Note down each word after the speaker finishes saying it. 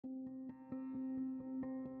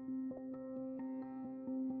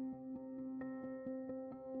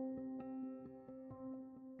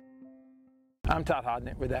I'm Todd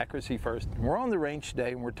Hodnett with Accuracy First. We're on the range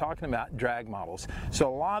today and we're talking about drag models. So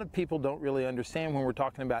a lot of people don't really understand when we're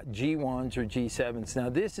talking about G1s or G7s. Now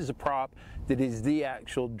this is a prop that is the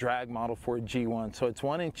actual drag model for a G1. So it's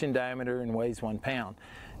 1 inch in diameter and weighs 1 pound.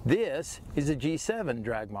 This is a G7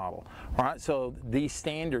 drag model, all right, so the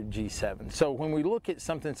standard G7. So when we look at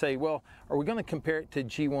something and say, well, are we going to compare it to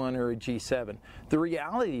G1 or a G7? The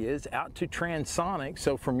reality is out to transonic,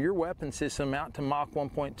 so from your weapon system out to Mach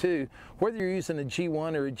 1.2, whether you're using a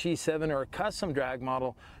G1 or a G7 or a custom drag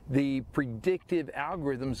model, the predictive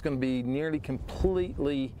algorithm is going to be nearly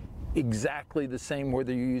completely exactly the same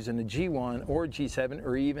whether you're using a G1 or a G7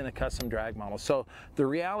 or even a custom drag model. So the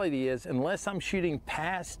reality is, unless I'm shooting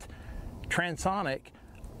past transonic,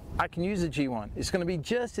 I can use a G1. It's going to be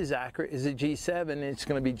just as accurate as a G7, and it's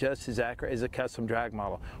going to be just as accurate as a custom drag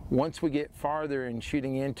model. Once we get farther in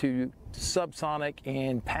shooting into subsonic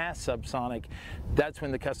and past subsonic, that's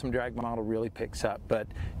when the custom drag model really picks up. But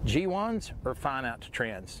G1s are fine out to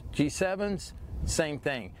trans. G7s, same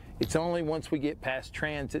thing. It's only once we get past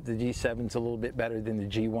trans that the G7's a little bit better than the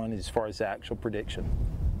G1 as far as the actual prediction.